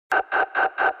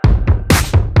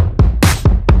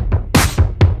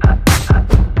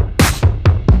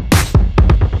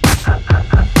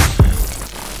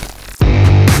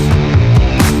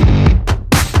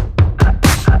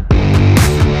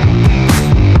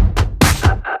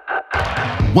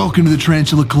Welcome to the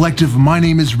Tarantula Collective. My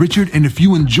name is Richard, and if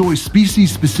you enjoy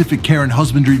species-specific care and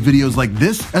husbandry videos like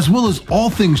this, as well as all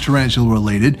things tarantula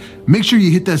related, make sure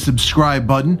you hit that subscribe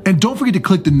button, and don't forget to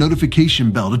click the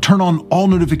notification bell to turn on all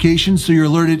notifications so you're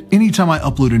alerted anytime I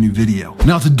upload a new video.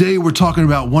 Now today we're talking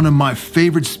about one of my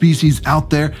favorite species out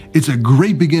there. It's a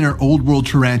great beginner old world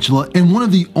tarantula, and one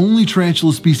of the only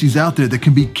tarantula species out there that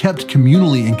can be kept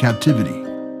communally in captivity.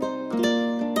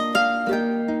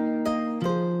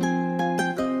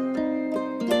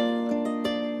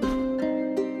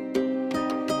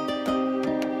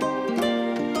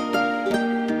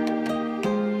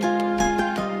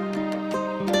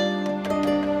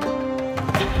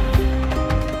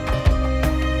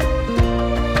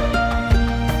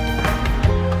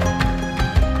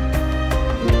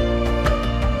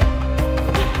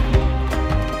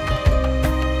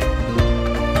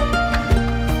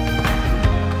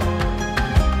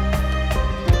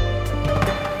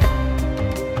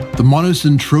 The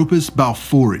Monocentropus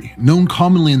balfouri, known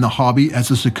commonly in the hobby as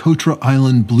the Socotra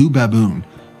Island Blue Baboon,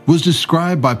 was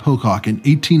described by Pocock in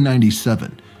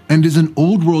 1897 and is an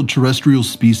old world terrestrial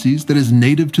species that is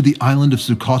native to the island of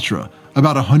Socotra,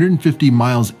 about 150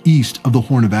 miles east of the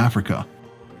Horn of Africa.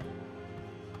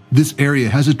 This area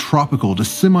has a tropical to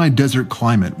semi-desert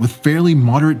climate with fairly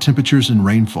moderate temperatures and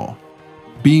rainfall.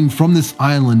 Being from this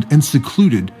island and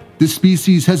secluded, this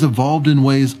species has evolved in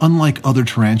ways unlike other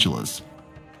tarantulas.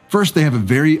 First, they have a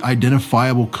very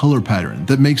identifiable color pattern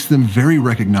that makes them very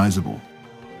recognizable.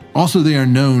 Also, they are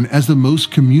known as the most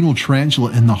communal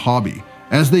tarantula in the hobby,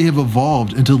 as they have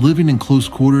evolved into living in close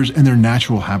quarters in their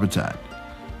natural habitat.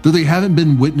 Though they haven't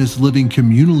been witnessed living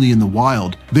communally in the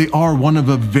wild, they are one of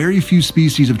a very few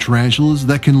species of tarantulas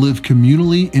that can live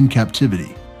communally in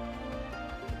captivity.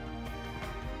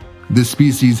 This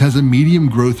species has a medium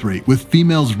growth rate, with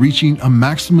females reaching a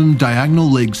maximum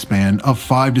diagonal leg span of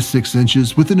 5 to 6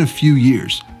 inches within a few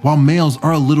years, while males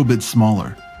are a little bit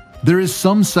smaller. There is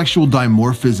some sexual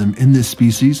dimorphism in this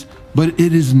species, but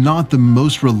it is not the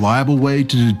most reliable way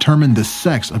to determine the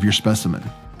sex of your specimen.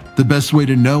 The best way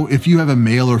to know if you have a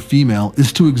male or female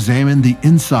is to examine the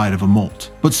inside of a molt.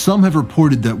 But some have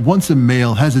reported that once a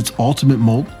male has its ultimate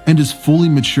molt and is fully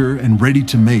mature and ready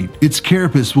to mate, its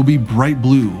carapace will be bright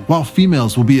blue, while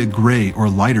females will be a gray or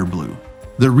lighter blue.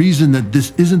 The reason that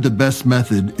this isn't the best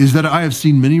method is that I have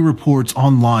seen many reports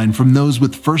online from those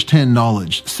with first-hand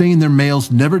knowledge saying their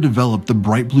males never develop the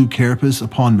bright blue carapace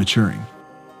upon maturing.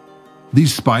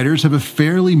 These spiders have a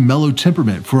fairly mellow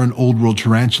temperament for an old world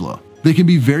tarantula. They can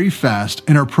be very fast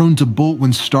and are prone to bolt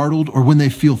when startled or when they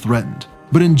feel threatened.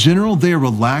 But in general, they are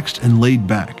relaxed and laid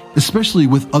back, especially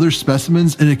with other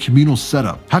specimens in a communal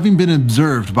setup, having been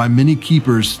observed by many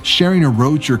keepers sharing a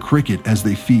roach or cricket as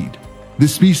they feed.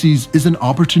 This species is an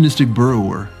opportunistic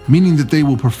burrower, meaning that they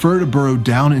will prefer to burrow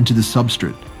down into the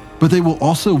substrate, but they will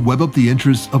also web up the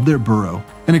entrance of their burrow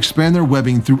and expand their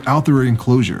webbing throughout their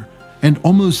enclosure, and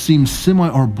almost seem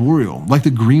semi-arboreal like the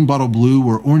green bottle blue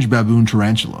or orange baboon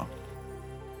tarantula.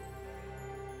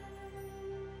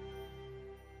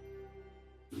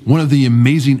 One of the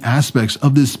amazing aspects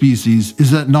of this species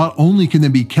is that not only can they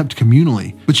be kept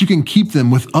communally, but you can keep them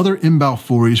with other M.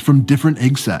 balfouris from different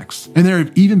egg sacs. And there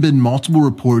have even been multiple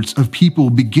reports of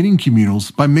people beginning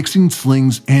communals by mixing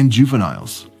slings and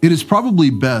juveniles. It is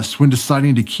probably best when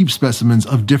deciding to keep specimens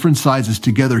of different sizes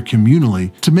together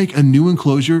communally to make a new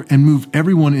enclosure and move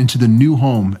everyone into the new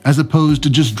home, as opposed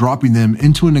to just dropping them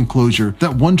into an enclosure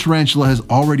that one tarantula has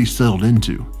already settled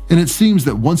into. And it seems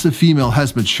that once a female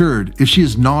has matured, if she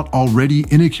is not already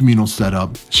in a communal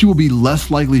setup, she will be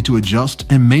less likely to adjust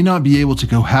and may not be able to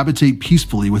cohabitate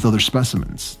peacefully with other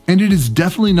specimens. And it is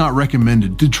definitely not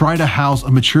recommended to try to house a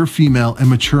mature female and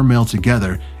mature male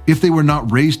together if they were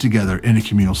not raised together in a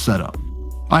communal setup.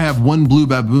 I have one blue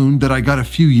baboon that I got a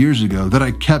few years ago that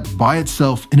I kept by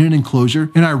itself in an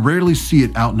enclosure, and I rarely see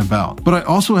it out and about. But I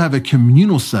also have a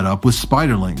communal setup with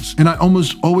spiderlings, and I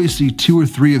almost always see 2 or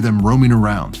 3 of them roaming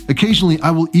around. Occasionally,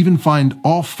 I will even find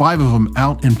all 5 of them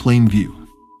out in plain view.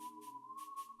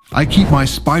 I keep my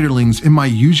spiderlings in my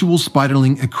usual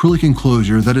spiderling acrylic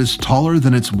enclosure that is taller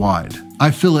than it's wide. I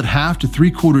fill it half to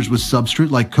 3/4 with substrate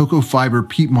like cocoa fiber,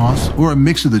 peat moss, or a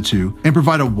mix of the two, and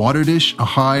provide a water dish, a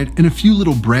hide, and a few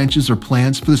little branches or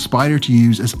plants for the spider to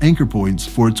use as anchor points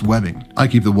for its webbing. I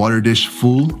keep the water dish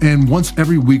full, and once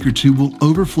every week or two will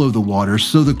overflow the water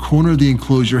so the corner of the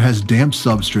enclosure has damp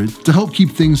substrate to help keep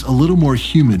things a little more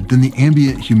humid than the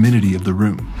ambient humidity of the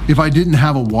room. If I didn't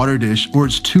have a water dish or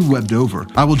it's too webbed over,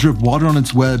 I will drip water on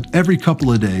its web every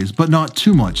couple of days, but not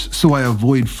too much so I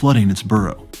avoid flooding its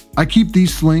burrow. I keep keep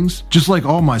these slings, just like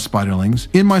all my spiderlings,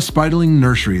 in my spiderling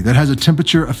nursery that has a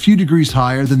temperature a few degrees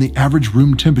higher than the average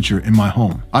room temperature in my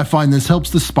home. I find this helps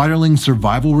the spiderling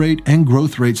survival rate and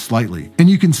growth rate slightly, and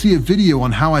you can see a video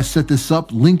on how I set this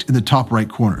up linked in the top right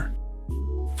corner.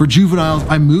 For juveniles,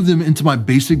 I move them into my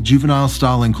basic juvenile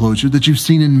style enclosure that you've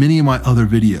seen in many of my other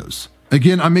videos.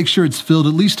 Again, I make sure it's filled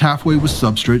at least halfway with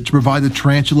substrate to provide the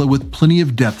tarantula with plenty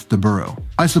of depth to burrow.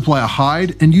 I supply a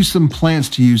hide and use some plants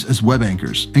to use as web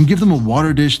anchors and give them a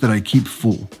water dish that I keep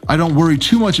full. I don't worry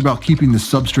too much about keeping the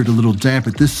substrate a little damp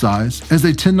at this size, as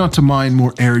they tend not to mind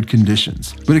more arid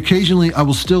conditions, but occasionally I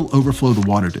will still overflow the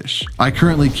water dish. I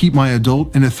currently keep my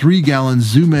adult in a 3-gallon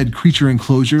ZooMed creature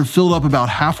enclosure filled up about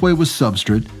halfway with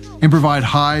substrate and provide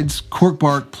hides, cork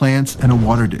bark, plants, and a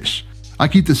water dish. I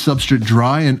keep the substrate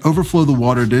dry and overflow the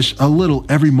water dish a little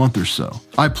every month or so.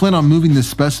 I plan on moving this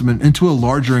specimen into a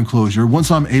larger enclosure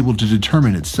once I'm able to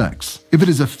determine its sex. If it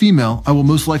is a female, I will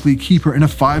most likely keep her in a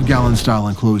 5-gallon style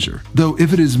enclosure, though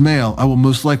if it is male, I will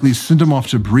most likely send him off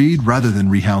to breed rather than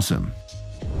rehouse him.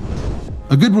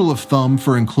 A good rule of thumb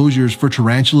for enclosures for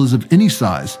tarantulas of any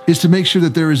size is to make sure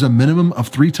that there is a minimum of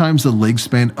 3 times the leg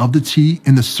span of the T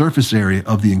in the surface area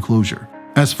of the enclosure.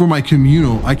 As for my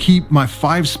communal, I keep my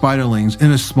 5 spiderlings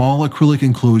in a small acrylic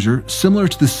enclosure similar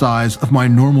to the size of my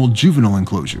normal juvenile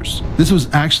enclosures. This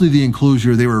was actually the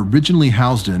enclosure they were originally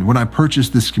housed in when I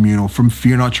purchased this communal from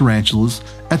Fear Not Tarantulas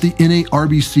at the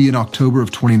NARBC in October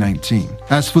of 2019.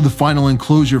 As for the final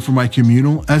enclosure for my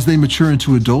communal, as they mature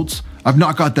into adults, I've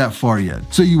not got that far yet,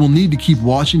 so you will need to keep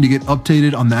watching to get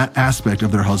updated on that aspect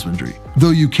of their husbandry. Though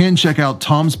you can check out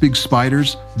Tom's Big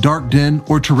Spiders, Dark Den,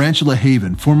 or Tarantula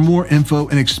Haven for more info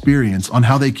and experience on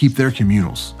how they keep their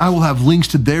communals. I will have links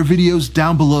to their videos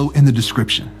down below in the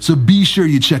description, so be sure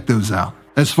you check those out.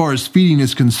 As far as feeding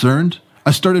is concerned, I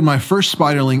started my first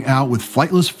spiderling out with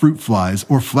flightless fruit flies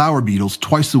or flower beetles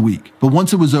twice a week, but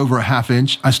once it was over a ½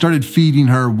 inch, I started feeding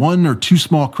her 1 or 2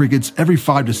 small crickets every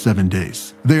 5 to 7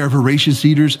 days. They are voracious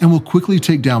eaters and will quickly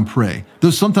take down prey,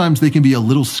 though sometimes they can be a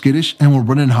little skittish and will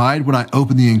run and hide when I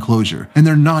open the enclosure, and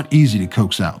they're not easy to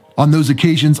coax out. On those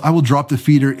occasions, I will drop the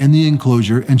feeder in the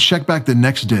enclosure and check back the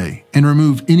next day and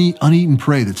remove any uneaten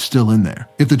prey that's still in there.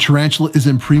 If the tarantula is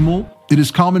in pre-molt, it is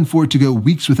common for it to go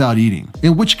weeks without eating,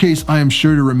 in which case I am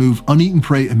sure to remove uneaten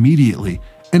prey immediately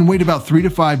and wait about 3 to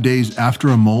 5 days after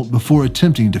a molt before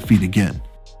attempting to feed again.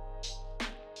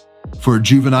 For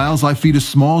juveniles, I feed a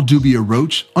small dubia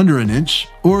roach under an inch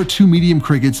or 2 medium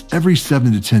crickets every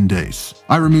 7 to 10 days.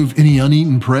 I remove any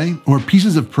uneaten prey or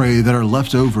pieces of prey that are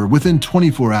left over within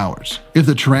 24 hours. If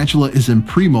the tarantula is in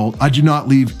pre-molt, I do not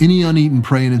leave any uneaten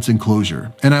prey in its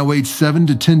enclosure, and I wait 7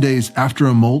 to 10 days after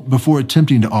a molt before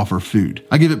attempting to offer food.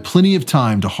 I give it plenty of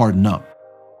time to harden up.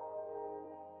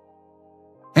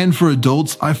 And for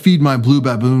adults, I feed my blue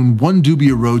baboon 1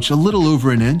 dubia roach a little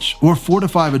over an inch or 4 to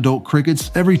 5 adult crickets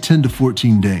every 10 to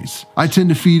 14 days. I tend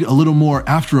to feed a little more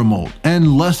after a molt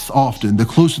and less often the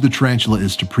closer the tarantula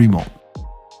is to pre-molt.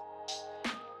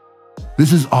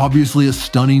 This is obviously a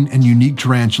stunning and unique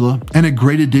tarantula and a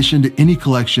great addition to any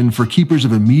collection for keepers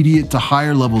of immediate to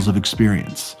higher levels of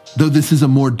experience. Though this is a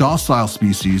more docile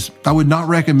species, I would not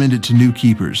recommend it to new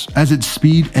keepers, as its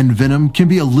speed and venom can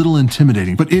be a little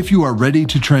intimidating, but if you are ready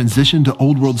to transition to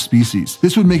old world species,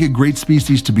 this would make a great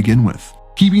species to begin with.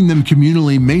 Keeping them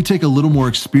communally may take a little more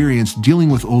experience dealing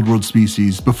with old world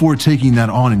species before taking that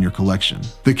on in your collection.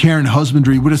 The care and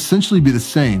husbandry would essentially be the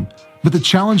same, but the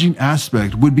challenging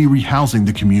aspect would be rehousing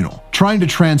the communal. Trying to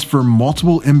transfer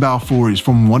multiple M. balfouris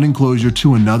from one enclosure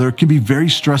to another can be very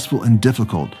stressful and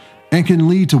difficult, and can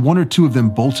lead to 1 or 2 of them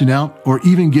bolting out or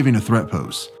even giving a threat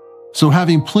pose. So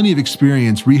having plenty of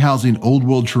experience rehousing old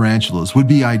world tarantulas would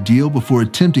be ideal before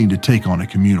attempting to take on a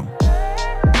communal.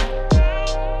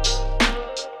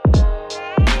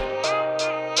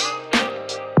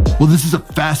 Well, this is a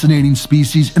fascinating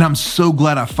species, and I'm so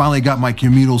glad I finally got my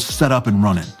communals set up and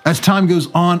running. As time goes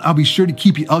on, I'll be sure to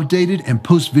keep you updated and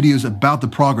post videos about the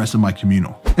progress of my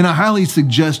communal. And I highly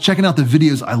suggest checking out the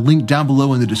videos I linked down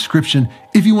below in the description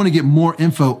if you want to get more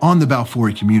info on the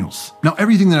balfouri communals. Now,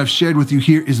 everything that I've shared with you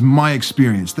here is my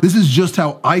experience. This is just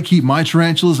how I keep my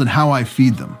tarantulas and how I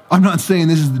feed them. I'm not saying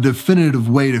this is the definitive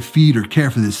way to feed or care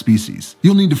for this species.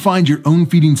 You'll need to find your own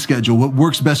feeding schedule, what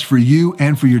works best for you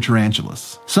and for your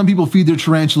tarantulas. Some people feed their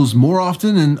tarantulas more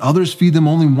often and others feed them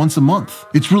only once a month.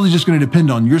 It's really just going to depend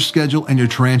on your schedule and your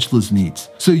tarantula's needs.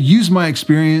 So use my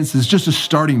experience as just a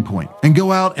starting point and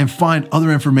go out out and find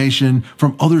other information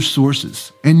from other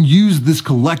sources and use this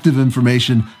collective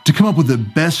information to come up with the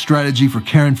best strategy for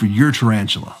caring for your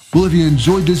tarantula. Well, if you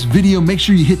enjoyed this video, make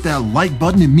sure you hit that like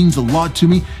button. It means a lot to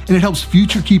me and it helps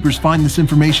future keepers find this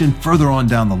information further on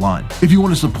down the line. If you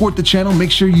want to support the channel,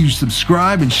 make sure you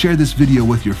subscribe and share this video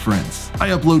with your friends. I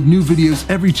upload new videos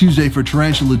every Tuesday for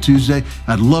Tarantula Tuesday.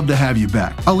 I'd love to have you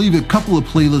back. I'll leave a couple of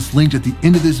playlists linked at the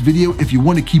end of this video if you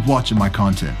want to keep watching my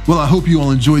content. Well, I hope you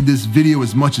all enjoyed this video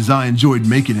as much as I enjoyed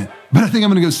making it. But I think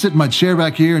I'm going to go sit in my chair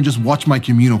back here and just watch my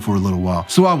communal for a little while.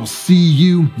 So I will see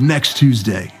you next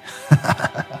Tuesday.